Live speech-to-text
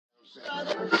You're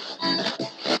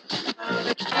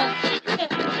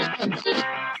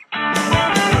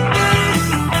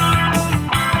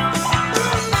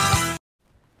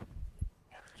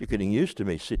getting used to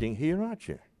me sitting here, aren't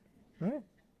you? Right?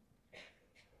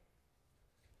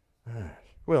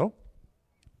 Well,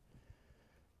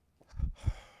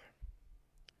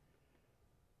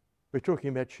 we're talking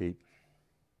about sheep.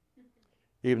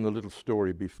 Even the little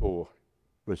story before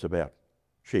was about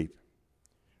sheep.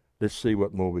 Let's see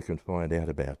what more we can find out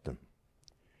about them.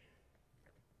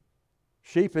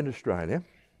 Sheep in Australia,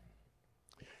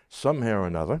 somehow or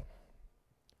another,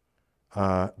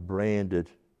 are branded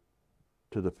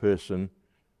to the person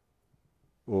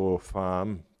or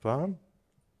farm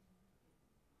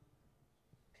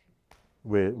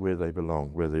where they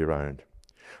belong, where they're owned.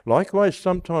 Likewise,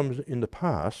 sometimes in the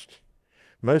past,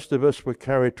 most of us were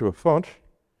carried to a font,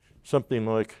 something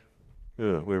like,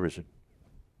 where is it?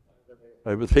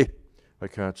 Over there. I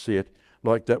can't see it.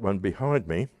 Like that one behind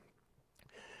me.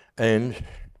 And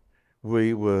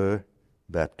we were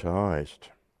baptized.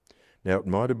 Now, it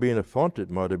might have been a font, it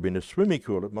might have been a swimming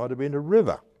pool, it might have been a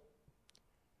river.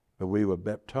 But we were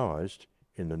baptized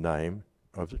in the name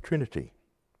of the Trinity.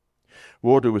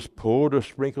 Water was poured or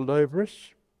sprinkled over us,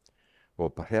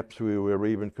 or perhaps we were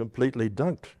even completely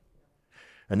dunked.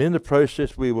 And in the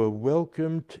process, we were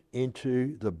welcomed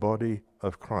into the body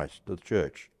of Christ, the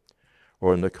church,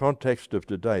 or in the context of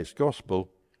today's gospel,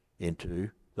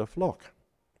 into the flock.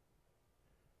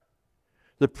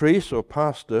 The priest or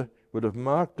pastor would have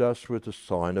marked us with the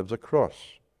sign of the cross,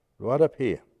 right up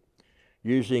here,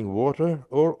 using water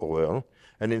or oil,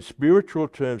 and in spiritual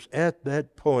terms, at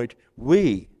that point,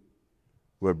 we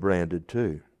were branded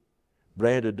too,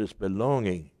 branded as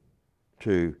belonging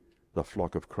to the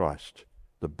flock of Christ,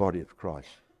 the body of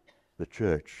Christ, the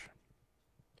church.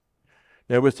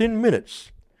 Now, within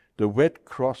minutes, the wet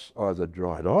cross either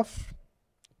dried off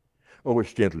or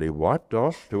was gently wiped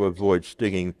off to avoid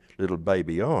stinging little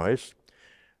baby eyes,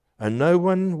 and no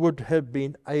one would have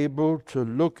been able to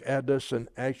look at us and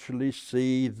actually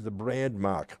see the brand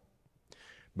mark.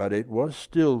 But it was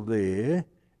still there,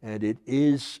 and it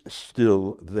is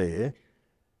still there.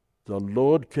 The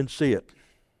Lord can see it.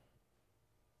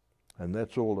 And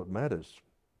that's all that matters.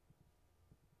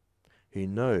 He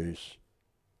knows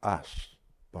us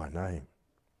by name.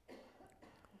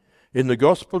 In the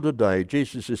gospel today,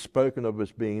 Jesus is spoken of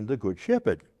as being the Good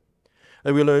Shepherd.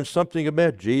 And we learn something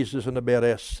about Jesus and about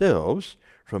ourselves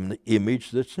from the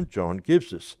image that St. John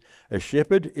gives us. A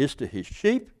shepherd is to his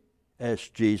sheep as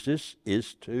Jesus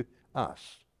is to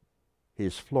us,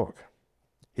 his flock,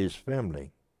 his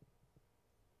family.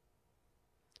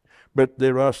 But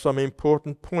there are some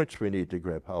important points we need to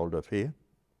grab hold of here.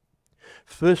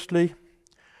 Firstly,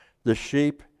 the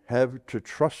sheep have to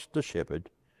trust the shepherd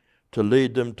to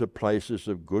lead them to places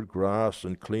of good grass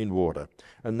and clean water.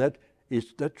 And that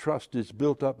trust is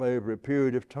built up over a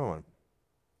period of time.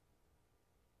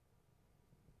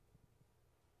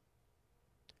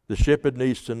 The shepherd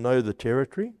needs to know the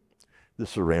territory, the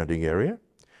surrounding area,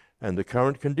 and the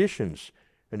current conditions.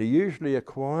 And he usually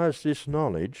acquires this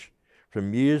knowledge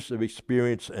from years of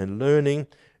experience and learning,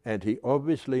 and he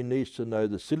obviously needs to know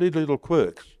the silly little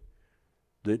quirks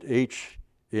that each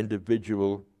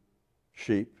individual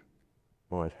sheep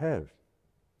might have.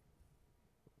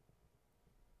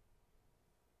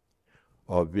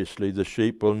 Obviously, the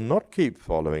sheep will not keep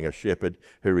following a shepherd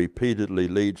who repeatedly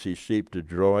leads his sheep to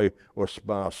dry or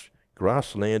sparse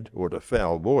grassland or to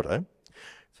foul water.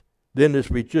 Then, as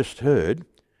we just heard,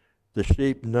 the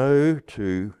sheep know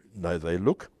they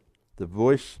look, the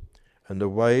voice, and the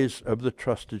ways of the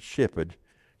trusted shepherd,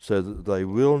 so that they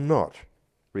will not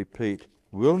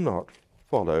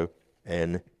follow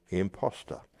an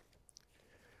impostor.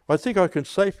 I think I can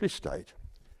safely state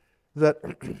that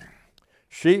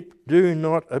sheep do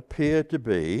not appear to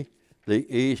be the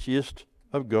easiest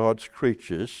of God's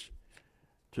creatures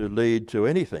to lead to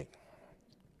anything,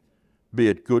 be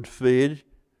it good feed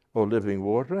or living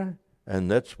water,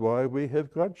 and that's why we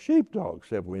have got sheepdogs,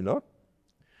 have we not?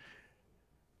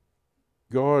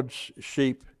 God's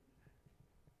sheep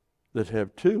that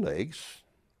have two legs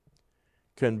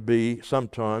can be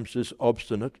sometimes as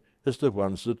obstinate as the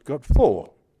ones that got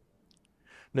four.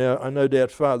 Now, I no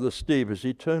doubt Father Steve is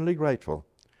eternally grateful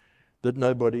that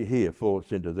nobody here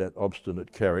falls into that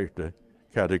obstinate character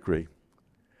category.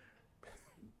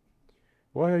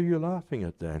 Why are you laughing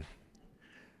at that?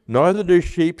 Neither do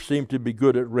sheep seem to be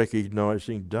good at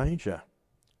recognizing danger,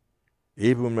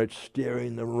 even when it's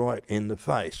staring them right in the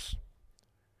face.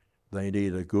 They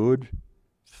need a good,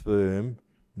 firm,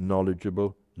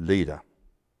 knowledgeable leader.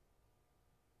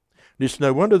 It's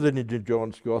no wonder that in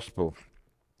John's Gospel,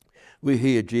 We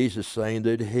hear Jesus saying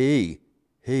that He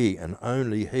and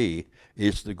only He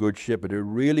is the good shepherd who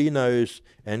really knows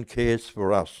and cares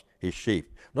for us, His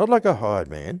sheep. Not like a hired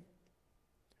man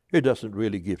who doesn't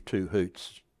really give two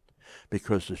hoots,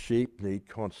 because the sheep need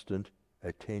constant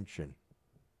attention.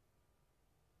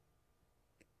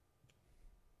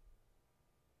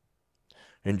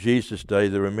 In Jesus' day,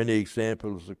 there are many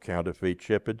examples of counterfeit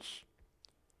shepherds.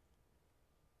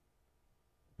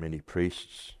 Many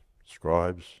priests,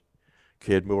 scribes,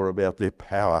 cared more about their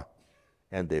power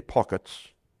and their pockets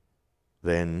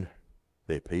than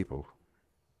their people.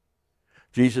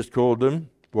 Jesus called them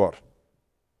what?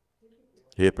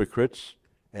 Hypocrites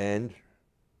and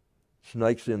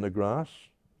snakes in the grass.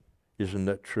 Isn't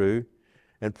that true?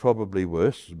 And probably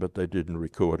worse, but they didn't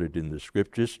record it in the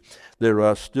scriptures. There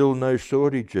are still no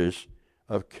shortages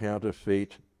of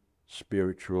counterfeit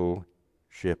spiritual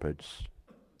shepherds.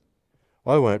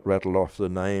 I won't rattle off the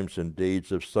names and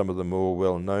deeds of some of the more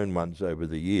well-known ones over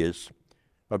the years.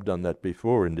 I've done that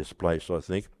before in this place, I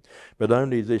think. But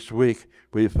only this week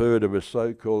we've heard of a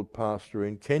so-called pastor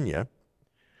in Kenya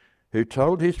who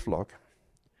told his flock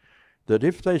that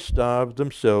if they starved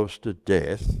themselves to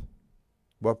death,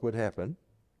 what would happen?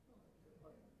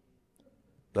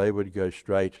 They would go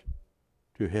straight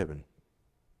to heaven.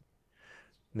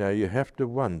 Now you have to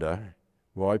wonder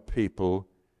why people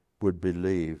would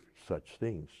believe such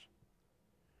things.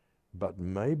 But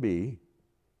maybe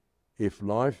if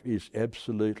life is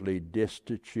absolutely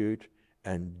destitute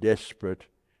and desperate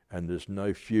and there's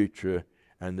no future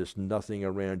and there's nothing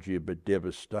around you but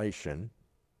devastation,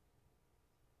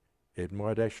 it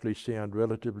might actually sound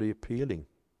relatively appealing.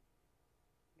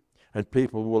 And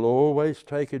people will always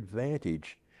take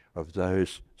advantage of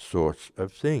those sorts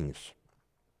of things.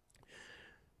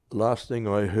 Last thing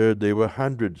I heard, there were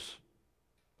hundreds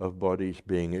of bodies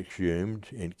being exhumed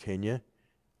in Kenya.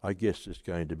 I guess there's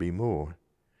going to be more.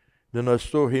 Then I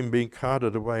saw him being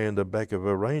carted away in the back of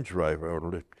a Range Rover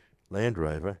or a Land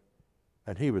Rover,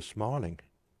 and he was smiling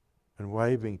and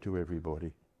waving to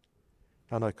everybody.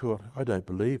 And I thought, I don't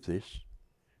believe this.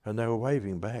 And they were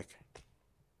waving back.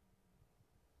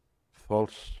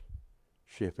 False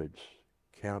shepherds,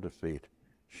 counterfeit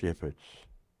shepherds.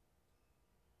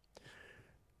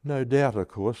 No doubt, of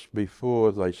course,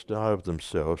 before they starved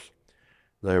themselves,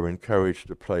 they were encouraged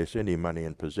to place any money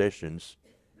and possessions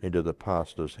into the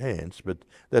pastor's hands, but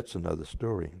that's another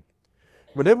story.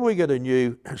 Whenever we get a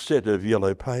new set of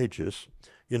yellow pages,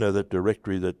 you know that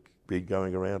directory that's been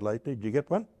going around lately, did you get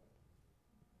one?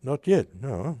 Not yet,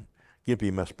 no.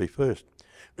 Gimpy must be first.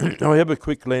 I have a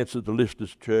quick glance at the list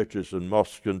of churches and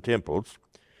mosques and temples.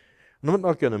 And I'm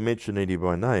not going to mention any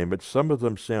by name, but some of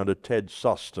them sound a tad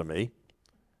sus to me.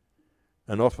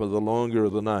 And often the longer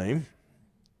the name,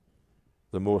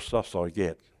 the more sus I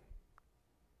get,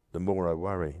 the more I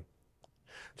worry.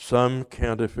 Some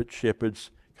counterfeit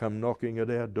shepherds come knocking at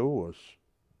our doors,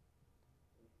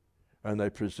 and they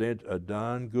present a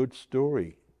darn good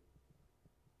story.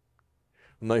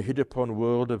 And they hit upon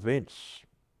world events.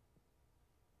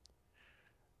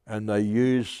 And they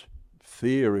use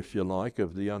fear, if you like,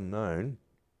 of the unknown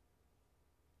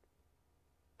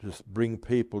to bring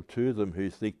people to them who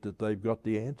think that they've got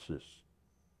the answers.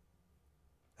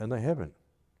 And they haven't.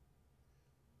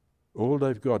 All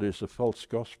they've got is a false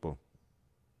gospel,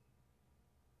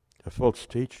 a false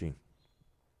teaching.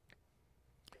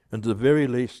 And at the very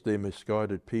least, they're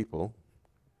misguided people.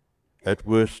 At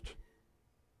worst,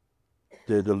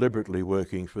 they're deliberately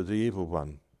working for the evil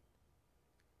one.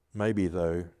 Maybe,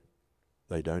 though,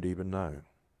 they don't even know.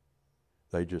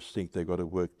 They just think they've got to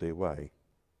work their way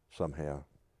somehow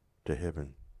to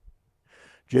heaven.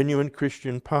 Genuine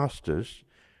Christian pastors,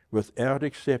 without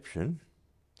exception,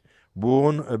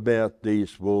 warn about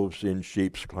these wolves in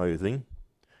sheep's clothing,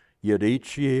 yet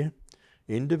each year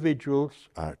individuals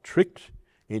are tricked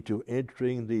into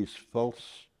entering these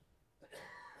false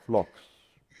flocks,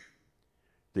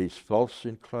 these false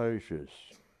enclosures.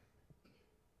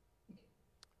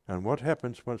 And what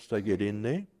happens once they get in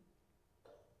there?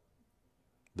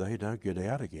 They don't get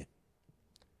out again.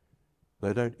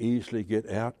 They don't easily get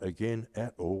out again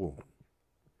at all.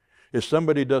 If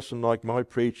somebody doesn't like my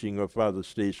preaching or Father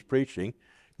Steve's preaching,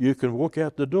 you can walk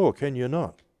out the door, can you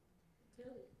not?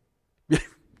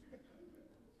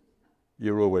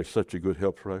 You're always such a good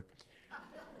help, Ro.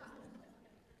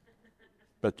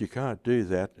 But you can't do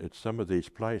that at some of these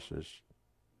places.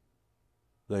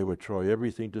 They would try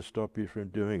everything to stop you from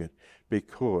doing it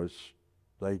because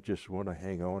they just want to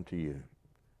hang on to you.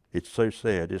 It's so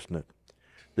sad, isn't it?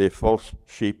 They're false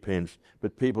sheep pens,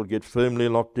 but people get firmly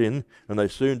locked in and they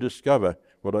soon discover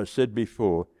what I said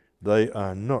before, they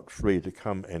are not free to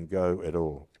come and go at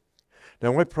all.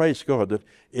 Now I praise God that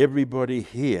everybody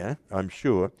here, I'm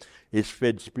sure, is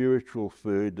fed spiritual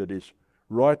food that is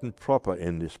right and proper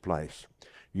in this place.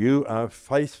 You are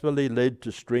faithfully led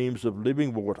to streams of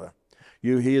living water.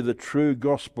 You hear the true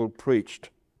gospel preached.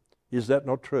 Is that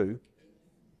not true?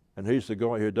 And who's the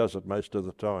guy who does it most of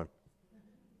the time?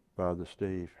 Father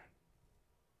Steve.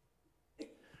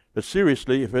 But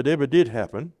seriously, if it ever did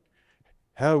happen,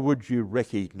 how would you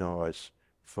recognise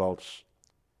false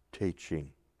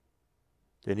teaching?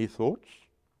 Any thoughts?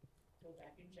 Go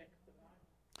back and check the Bible.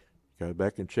 Go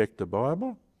back and check the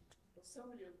Bible? Well,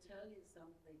 somebody will tell you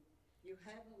something. You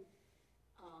haven't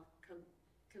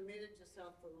committed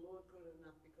yourself to the Lord good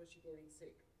enough because you're getting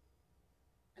sick.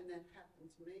 And that happened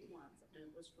to me once, and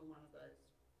it was from one of those,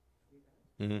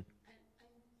 Mm-hmm. And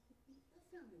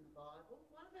that's not in the Bible.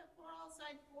 What about poor old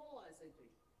St. Paul? I said,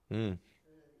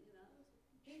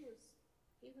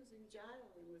 he was in jail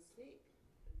and was sick.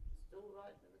 Still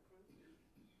writing to the Corinthians.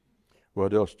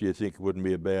 What else do you think wouldn't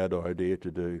be a bad idea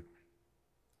to do?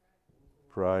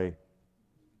 Pray.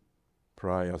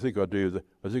 Pray. I think I do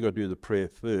the prayer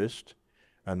first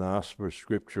and ask for a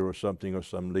scripture or something or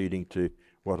some leading to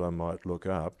what I might look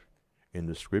up in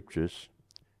the scriptures.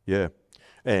 Yeah.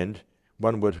 And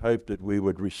one would hope that we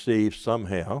would receive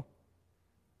somehow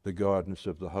the guidance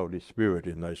of the Holy Spirit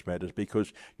in those matters,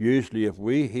 because usually if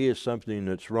we hear something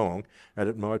that's wrong, and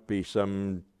it might be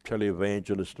some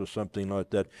televangelist or something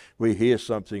like that, we hear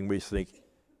something, we think,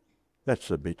 that's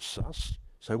a bit sus.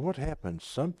 So what happens?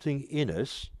 Something in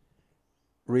us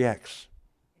reacts.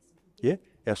 Yeah?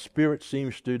 Our spirit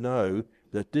seems to know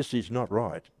that this is not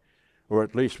right, or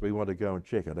at least we want to go and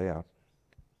check it out.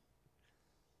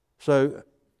 So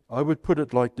I would put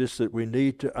it like this, that we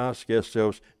need to ask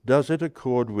ourselves, does it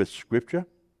accord with Scripture?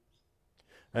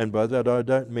 And by that I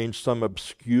don't mean some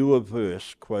obscure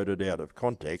verse quoted out of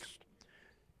context,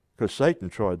 because Satan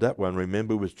tried that one,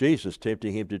 remember, with Jesus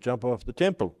tempting him to jump off the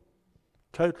temple,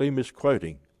 totally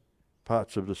misquoting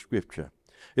parts of the Scripture.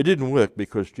 It didn't work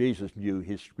because Jesus knew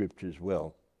his Scriptures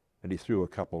well, and he threw a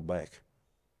couple back.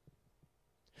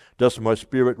 Does my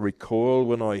spirit recoil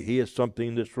when I hear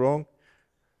something that's wrong?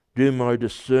 Do my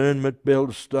discernment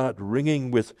bells start ringing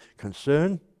with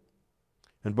concern?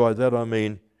 And by that I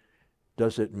mean,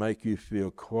 does it make you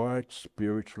feel quite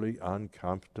spiritually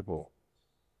uncomfortable?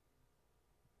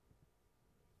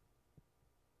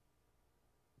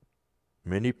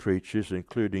 Many preachers,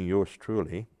 including yours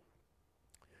truly,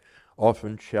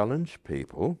 often challenge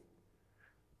people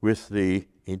with the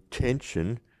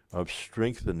intention of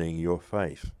strengthening your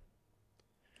faith.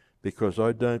 Because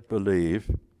I don't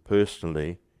believe,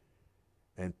 personally,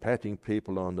 and patting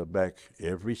people on the back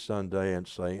every Sunday and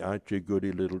saying, aren't you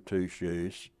goody little two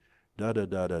shoes,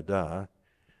 da-da-da-da-da,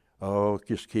 oh,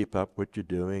 just keep up what you're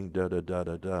doing,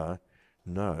 da-da-da-da-da.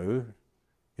 No,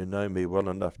 you know me well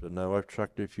enough to know I've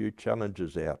chucked a few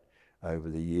challenges out over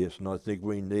the years, and I think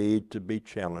we need to be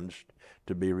challenged,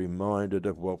 to be reminded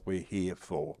of what we're here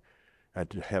for, and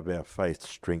to have our faith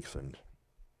strengthened.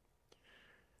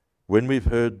 When we've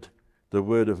heard the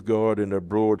Word of God in a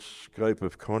broad scope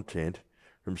of content,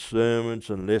 from sermons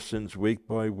and lessons week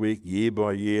by week, year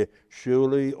by year,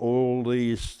 surely all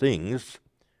these things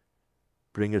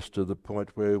bring us to the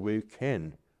point where we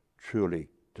can truly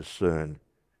discern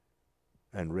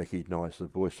and recognize the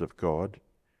voice of God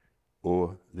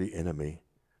or the enemy,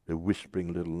 the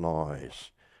whispering little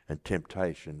lies and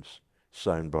temptations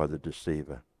sown by the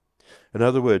deceiver. In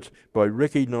other words, by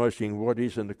recognizing what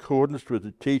is in accordance with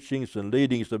the teachings and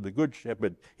leadings of the Good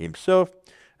Shepherd himself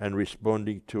and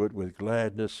responding to it with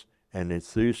gladness and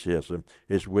enthusiasm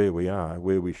is where we are,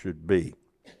 where we should be.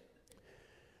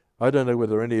 I don't know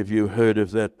whether any of you heard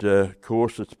of that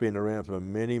course that's been around for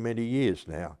many, many years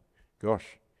now.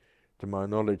 Gosh, to my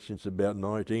knowledge, since about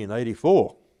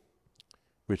 1984,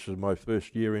 which was my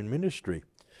first year in ministry,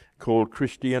 called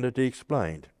Christianity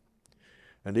Explained.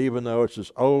 And even though it's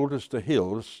as old as the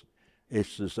hills,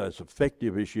 it's as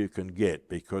effective as you can get,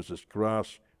 because it's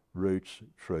grassroots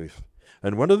truth.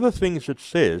 And one of the things it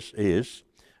says is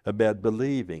about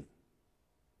believing,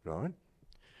 right?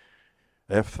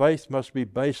 Our faith must be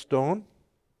based on,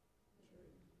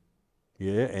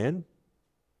 and?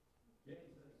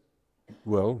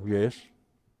 Well, yes.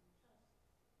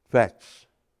 Facts.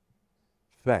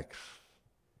 Facts.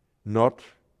 Not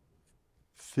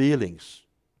feelings.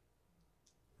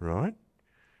 Right?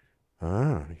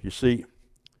 You see,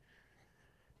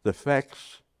 the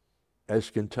facts as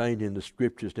contained in the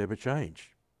Scriptures never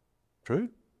change. True?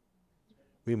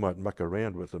 We might muck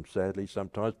around with them, sadly,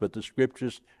 sometimes, but the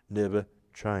Scriptures never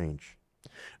change.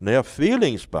 And our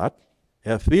feelings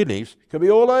can be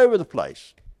all over the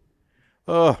place.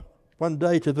 Oh, one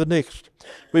day to the next.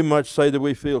 We might say that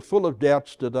we feel full of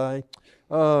doubts today.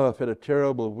 Oh, I've had a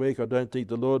terrible week. I don't think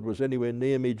the Lord was anywhere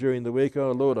near me during the week.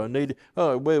 Oh, Lord, I needed.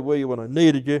 Oh, where were you when I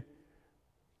needed you?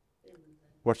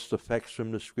 What's the facts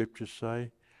from the Scriptures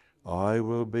say? I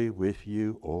will be with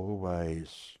you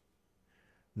always.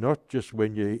 Not just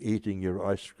when you're eating your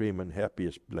ice cream and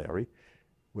happiest, Larry.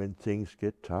 When things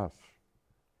get tough,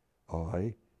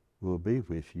 I will be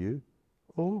with you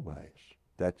always.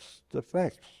 That's the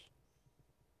facts.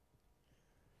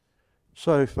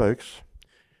 So, folks,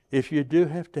 if you do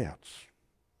have doubts,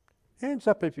 hands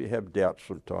up if you have doubts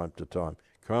from time to time.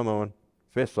 Come on,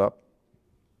 fess up.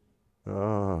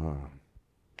 Ah.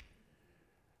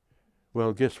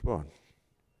 Well, guess what?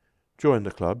 Join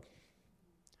the club.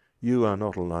 You are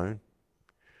not alone.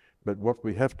 But what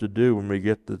we have to do when we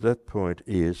get to that point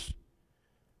is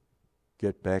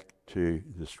get back to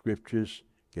the Scriptures,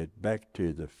 get back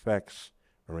to the facts,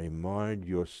 and remind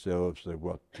yourselves of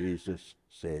what Jesus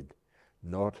said,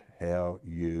 not how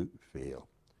you feel.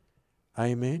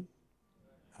 Amen?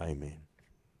 Amen.